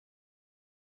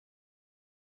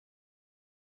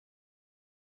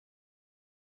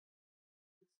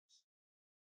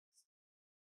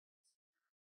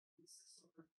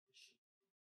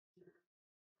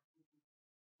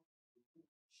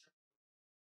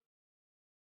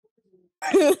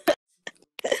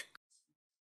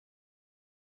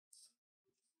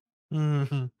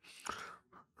 Mhm.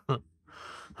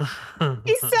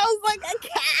 He sounds like a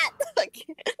cat.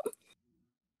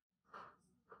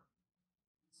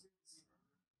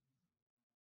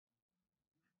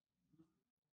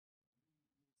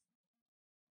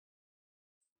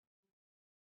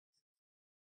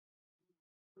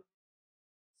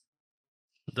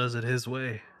 Does it his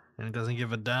way, and he doesn't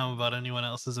give a damn about anyone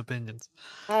else's opinions.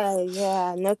 Oh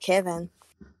yeah, no kidding.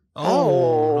 Oh,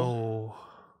 Oh. no.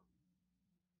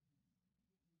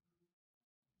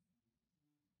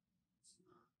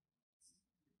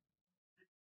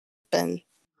 Ben.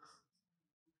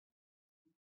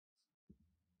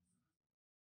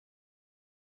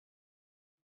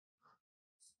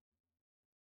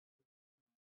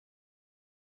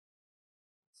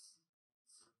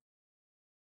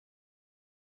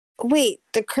 Wait,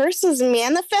 the curse is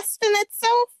manifesting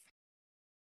itself?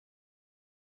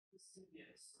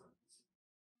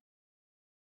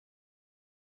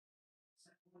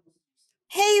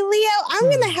 Hey Leo, I'm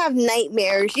gonna have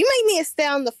nightmares. You might need to stay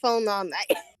on the phone all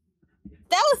night.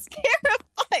 That was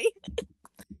terrifying.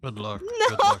 Good luck. No.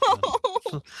 Good luck,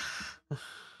 man.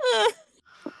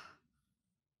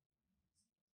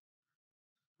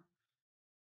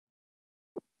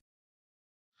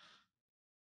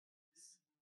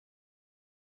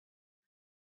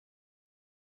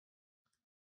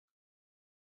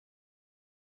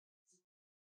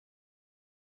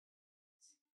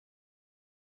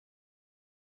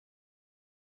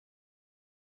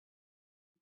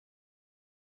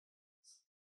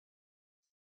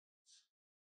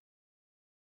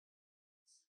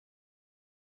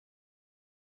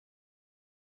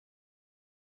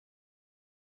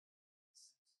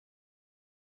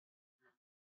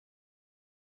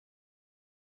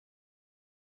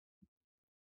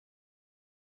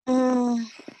 Mm.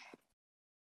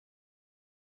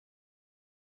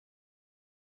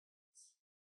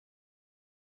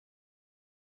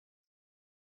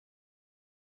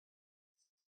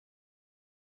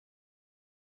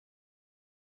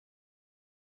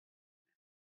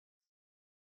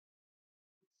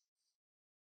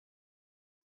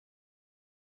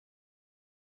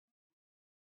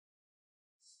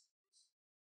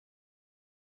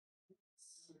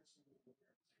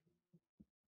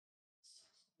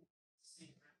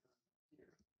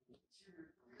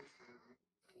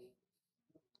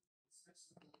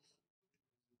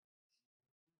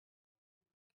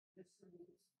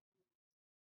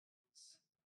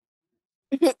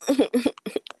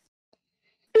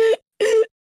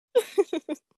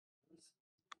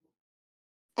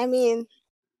 I mean,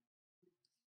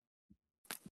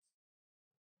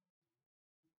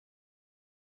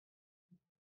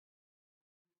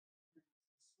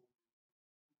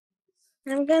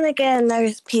 I'm gonna get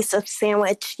another piece of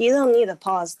sandwich. You don't need a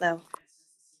pause though.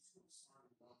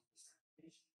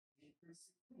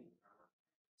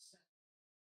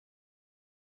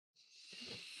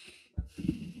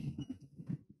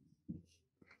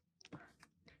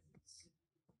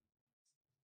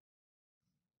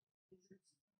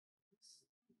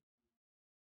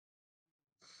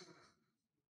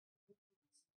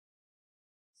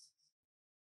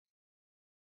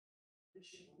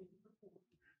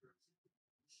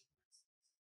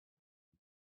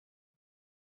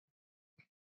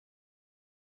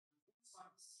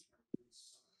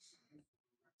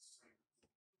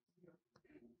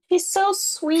 She's so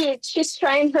sweet. She's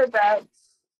trying her best.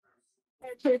 I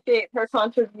appreciate her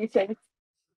contribution.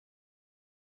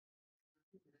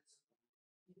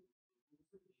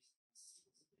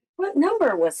 What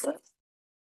number was this?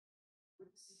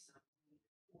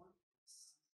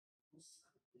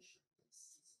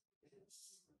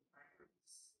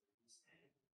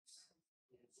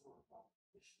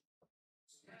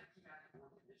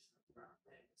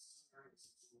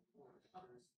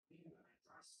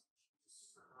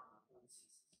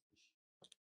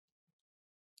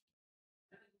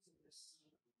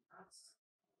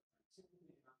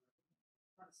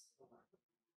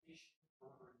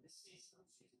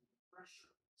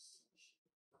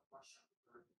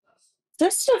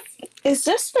 Is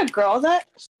this the girl that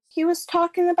he was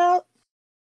talking about?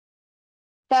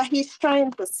 That he's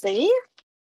trying to save?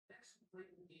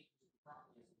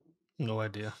 No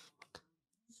idea.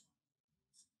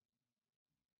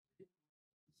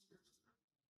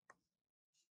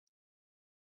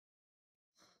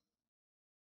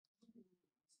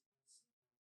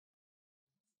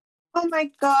 Oh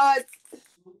my god.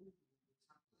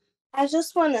 I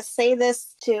just want to say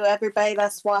this to everybody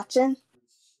that's watching.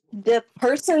 The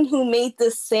person who made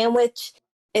this sandwich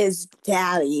is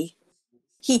Daddy.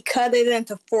 He cut it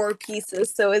into 4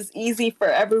 pieces so it's easy for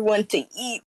everyone to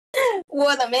eat.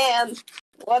 What a man.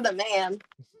 What a man.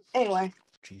 Anyway.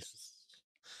 Jesus.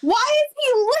 Why is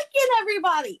he licking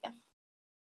everybody?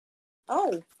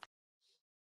 Oh.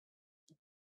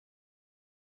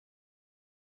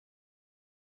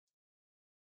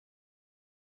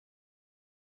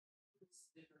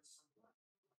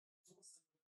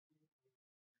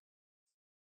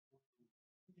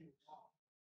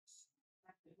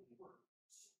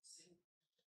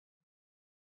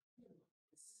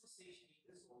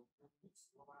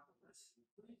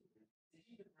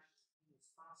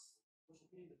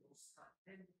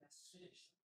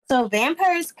 So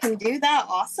vampires can do that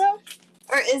also?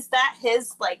 Or is that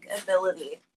his, like,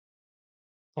 ability?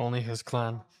 Only his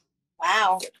clan.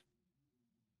 Wow.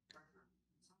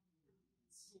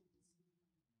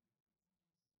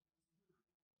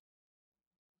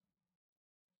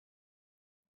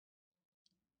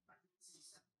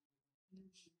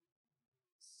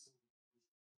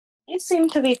 You seem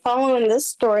to be following this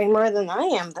story more than I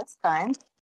am this time.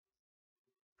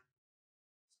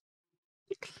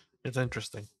 It's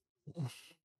interesting.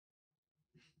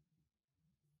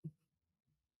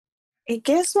 It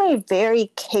gives me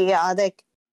very chaotic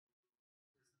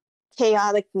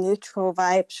neutral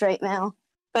vibes right now.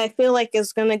 But I feel like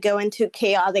it's gonna go into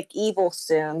chaotic evil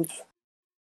soon.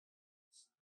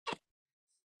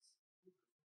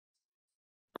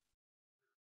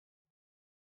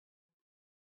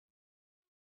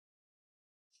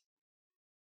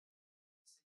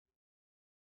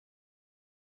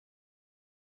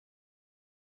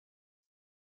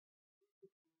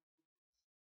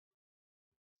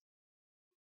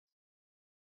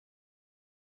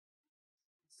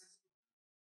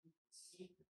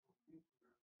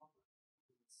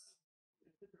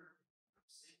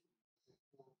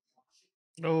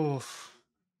 Oh.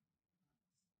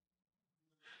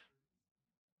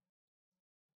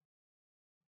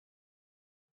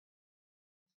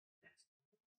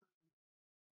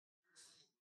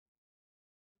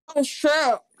 Oh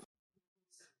shit.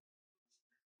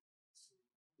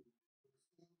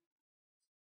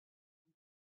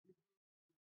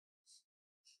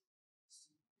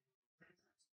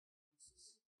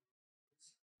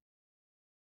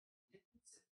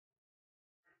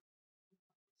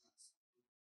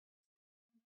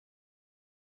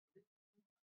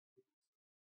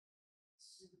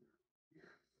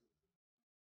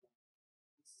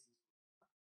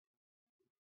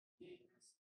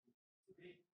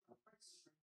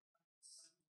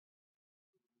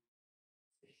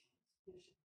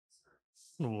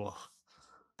 Whoa.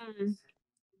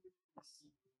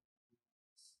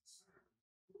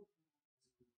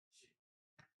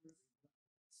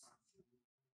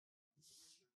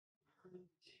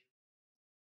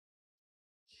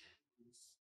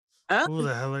 Oh. Who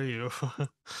the hell are you?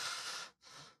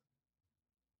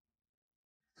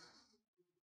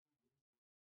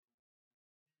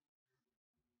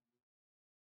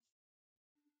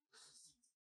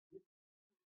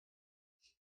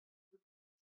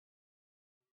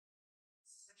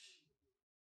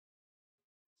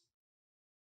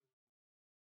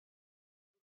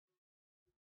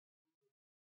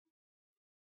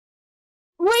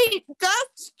 Wait,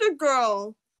 that's the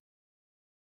girl.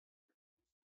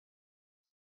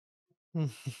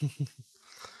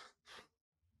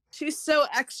 She's so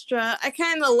extra. I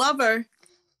kind of love her.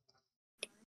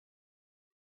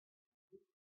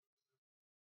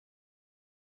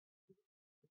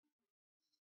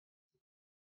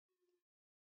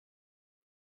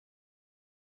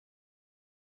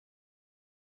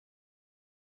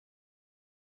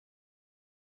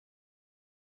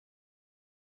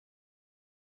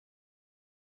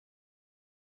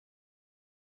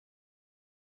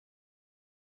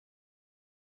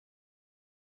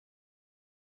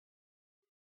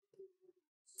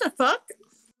 What the fuck?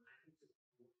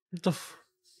 What the f-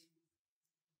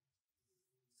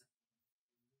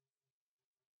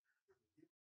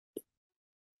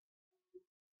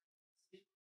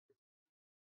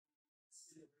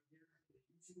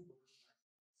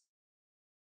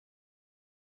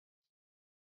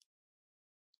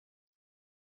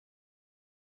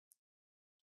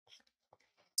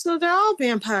 So they're all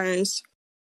vampires.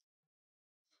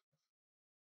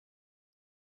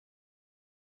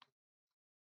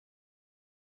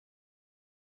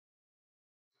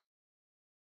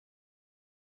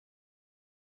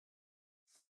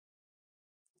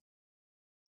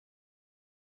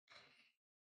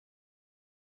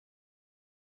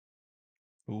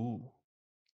 Ooh,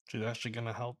 she's actually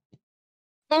gonna help.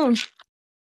 Oh.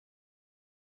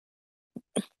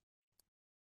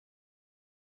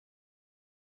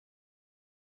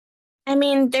 I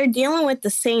mean, they're dealing with the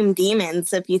same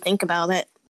demons if you think about it.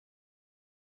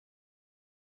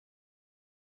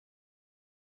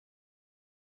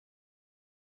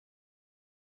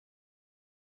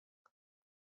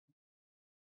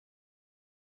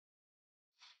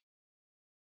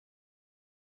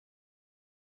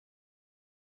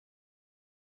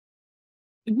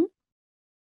 Mm-hmm.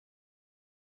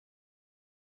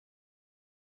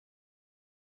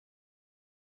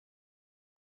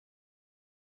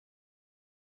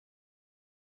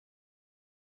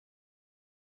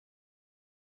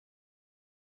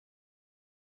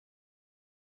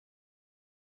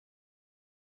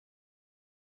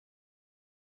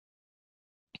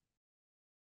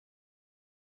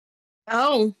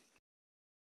 Oh.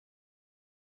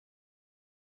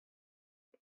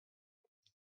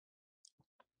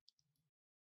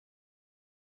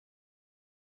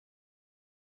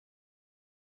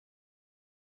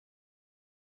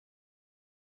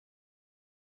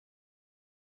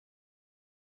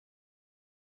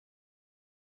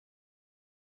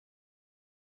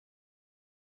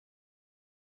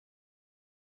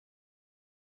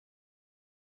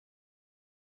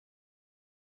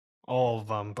 All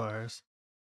vampires.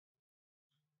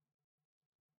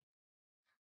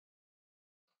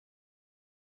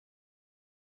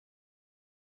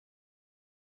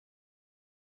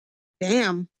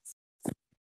 Damn.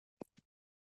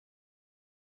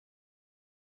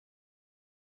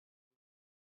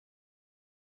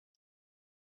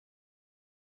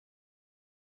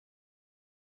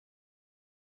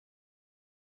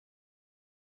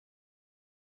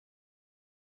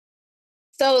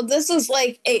 So this is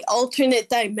like a alternate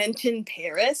dimension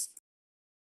Paris.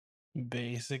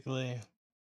 Basically.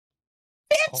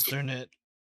 Bitch!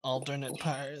 Alternate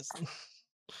Paris.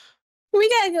 We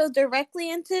gotta go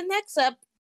directly into the next up.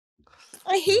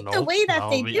 I hate the way that that'll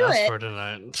they be do us it. for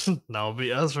tonight. That'll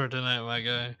be us for tonight, my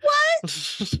guy.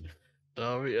 What?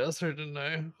 That'll be us for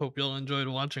tonight. Hope y'all enjoyed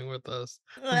watching with us.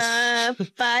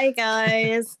 Bye,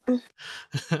 guys.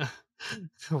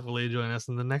 Hopefully join us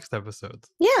in the next episode.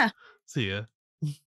 Yeah. See ya.